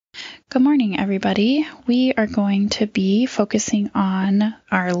Good morning, everybody. We are going to be focusing on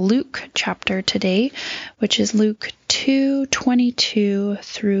our Luke chapter today, which is Luke 2:22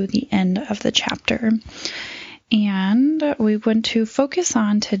 through the end of the chapter. And we want to focus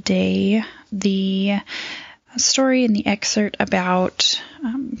on today the story in the excerpt about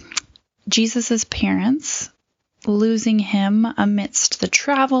Jesus' parents losing him amidst the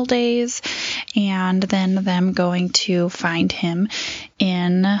travel days, and then them going to find him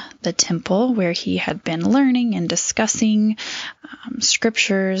in the temple where he had been learning and discussing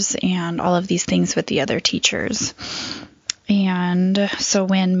scriptures and all of these things with the other teachers. And so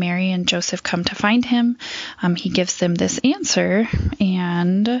when Mary and Joseph come to find him, he gives them this answer,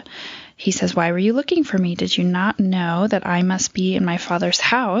 and he says, "Why were you looking for me? Did you not know that I must be in my Father's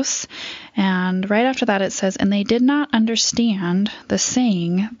house?" And right after that it says, "And they did not understand the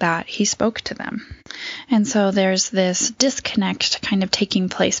saying that he spoke to them." And so there's this disconnect kind of taking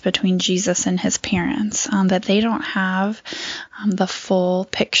place between Jesus and his parents, that they don't have the full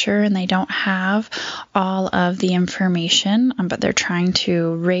picture and they don't have all of the information, but they're trying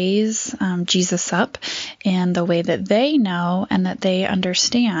to raise Jesus up in the way that they know and that they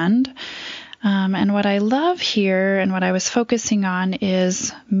understand. And what I love here and what I was focusing on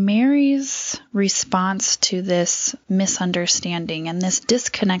is Mary's response to this misunderstanding and this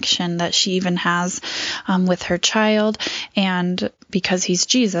disconnection that she even has with her child, and because he's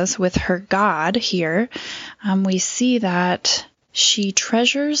Jesus, with her God here. We see that she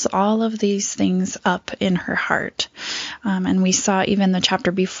treasures all of these things up in her heart. And we saw even the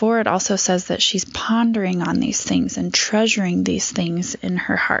chapter before, it also says that she's pondering on these things and treasuring these things in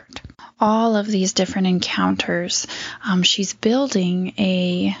her heart. All of these different encounters, she's building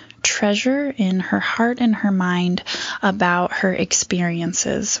a treasure in her heart and her mind about her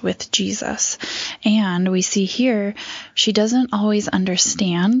experiences with Jesus. And we see here, she doesn't always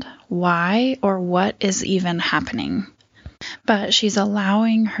understand why or what is even happening. But she's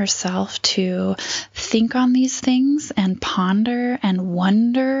allowing herself to think on these things and ponder and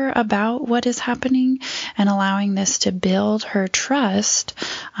wonder about what is happening, and allowing this to build her trust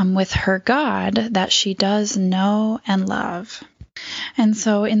with her God that she does know and love. And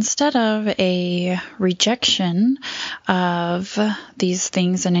so instead of a rejection of these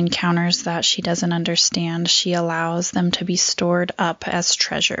things and encounters that she doesn't understand, she allows them to be stored up as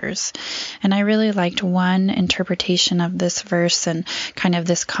treasures. And I really liked one interpretation of this verse and kind of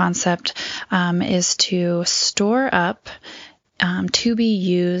this concept is to store up to be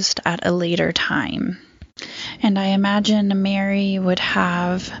used at a later time. And I imagine Mary would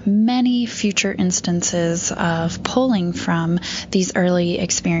have many future instances of pulling from these early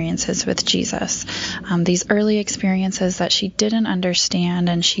experiences with Jesus, these early experiences that she didn't understand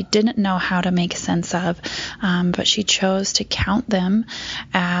and she didn't know how to make sense of, but she chose to count them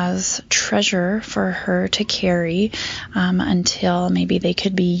as treasure for her to carry until maybe they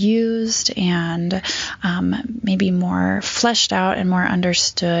could be used and maybe more fleshed out and more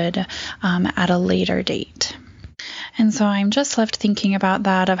understood at a later date. And so I'm just left thinking about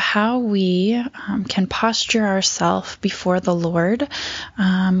that, of how we can posture ourselves before the Lord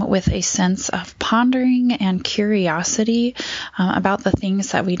with a sense of pondering and curiosity about the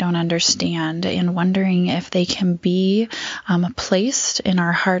things that we don't understand, and wondering if they can be placed in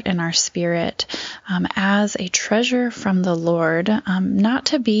our heart and our spirit as a treasure from the Lord, not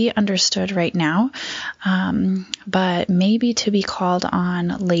to be understood right now, but maybe to be called on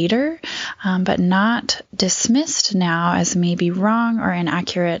later, but not dismissed now as maybe wrong or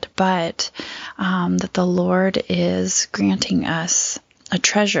inaccurate, but that the Lord is granting us a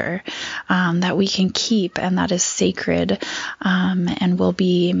treasure that we can keep and that is sacred and will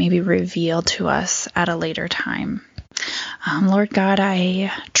be maybe revealed to us at a later time. Lord God,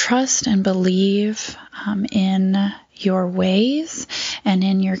 I trust and believe in your ways and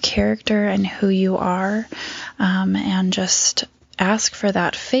in your character and who you are, and just ask for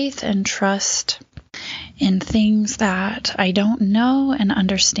that faith and trust in things that I don't know and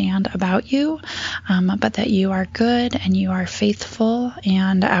understand about you, but that you are good and you are faithful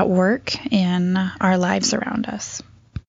and at work in our lives around us.